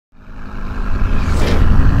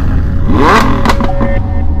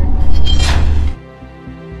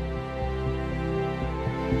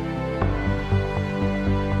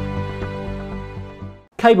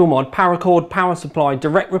Cable mod, paracord, power supply,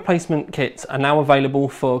 direct replacement kits are now available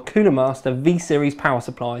for Cooler Master V-Series power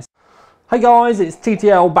supplies. Hey guys, it's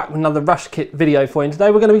TTL back with another RushKit video for you.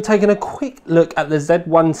 Today we're going to be taking a quick look at the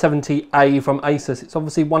Z170-A from Asus. It's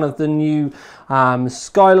obviously one of the new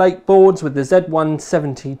Skylake boards with the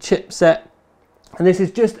Z170 chipset. And this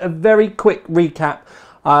is just a very quick recap,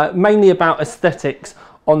 mainly about aesthetics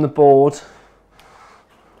on the board.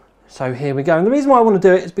 So here we go. And the reason why I want to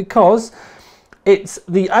do it is because it's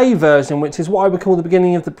the A version, which is what I would call the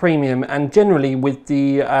beginning of the premium, and generally with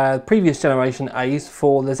the previous generation A's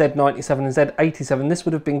for the Z97 and Z87, this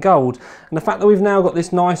would have been gold. And the fact that we've now got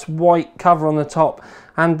this nice white cover on the top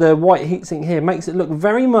and the white heatsink here makes it look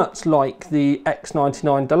very much like the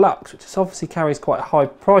X99 Deluxe, which obviously carries quite a high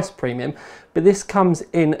price premium, but this comes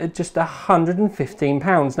in at just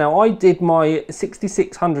 £115. Now I did my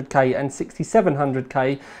 6600K and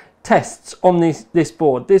 6700K tests on this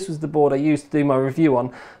board. This was the board I used to do my review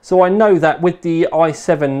on, so I know that with the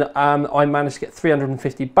i7 I managed to get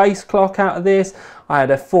 350 base clock out of this. I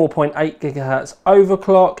had a 4.8 gigahertz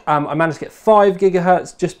overclock. I managed to get 5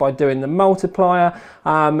 gigahertz just by doing the multiplier.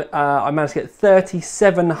 I managed to get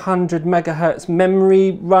 3700 megahertz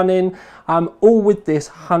memory running, all with this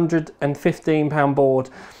 £115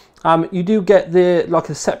 board. You do get like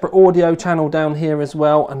a separate audio channel down here as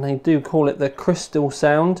well, and they do call it the crystal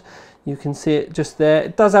sound. You can see it just there.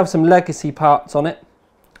 It does have some legacy parts on it,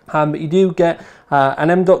 but you do get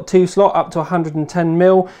an M.2 slot up to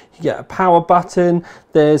 110mm. You get a power button.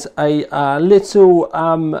 There's a little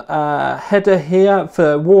header here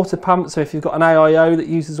for water pump, so if you've got an AIO that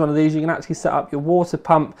uses one of these, you can actually set up your water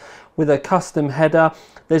pump with a custom header.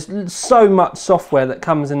 There's so much software that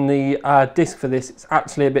comes in the disc for this, it's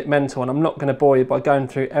actually a bit mental, and I'm not going to bore you by going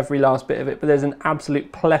through every last bit of it, but there's an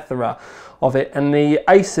absolute plethora of it. And the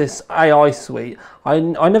Asus Ai Suite, I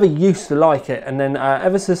never used to like it, and then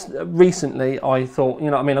ever since recently I thought, you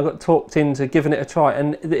know what I mean, I got talked into giving it a try,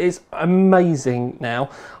 and it is amazing now.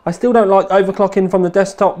 I still don't like overclocking from the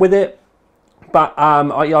desktop with it, but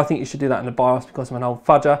I think you should do that in the BIOS because I'm an old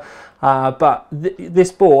fudger. But this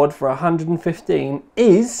board for 115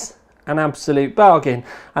 is an absolute bargain.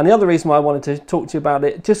 And the other reason why I wanted to talk to you about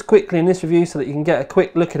it just quickly in this review so that you can get a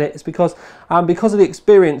quick look at it is because of the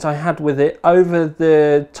experience I had with it over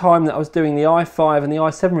the time that I was doing the i5 and the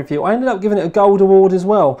i7 review. I ended up giving it a gold award as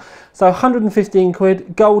well. So 115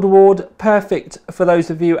 quid, gold award, perfect for those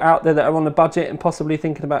of you out there that are on a budget and possibly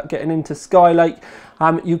thinking about getting into Skylake.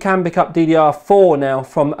 You can pick up DDR4 now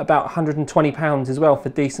from about £120 as well for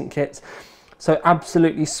decent kits. So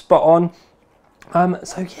absolutely spot on.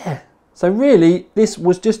 So yeah. So really, this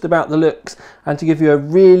was just about the looks and to give you a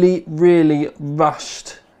really, really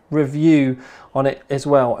rushed review on it as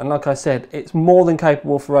well. And like I said, it's more than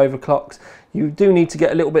capable for overclocks. You do need to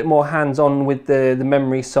get a little bit more hands-on with the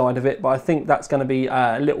memory side of it, but I think that's going to be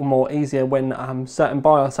a little more easier when certain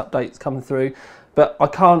BIOS updates come through. But I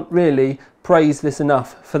can't really praise this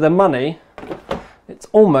enough. For the money, it's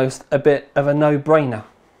almost a bit of a no-brainer.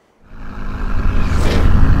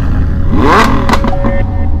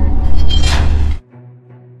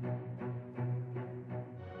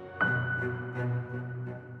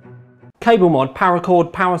 Cable mod,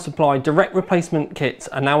 paracord, power supply, direct replacement kits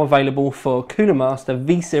are now available for Cooler Master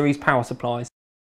V-Series power supplies.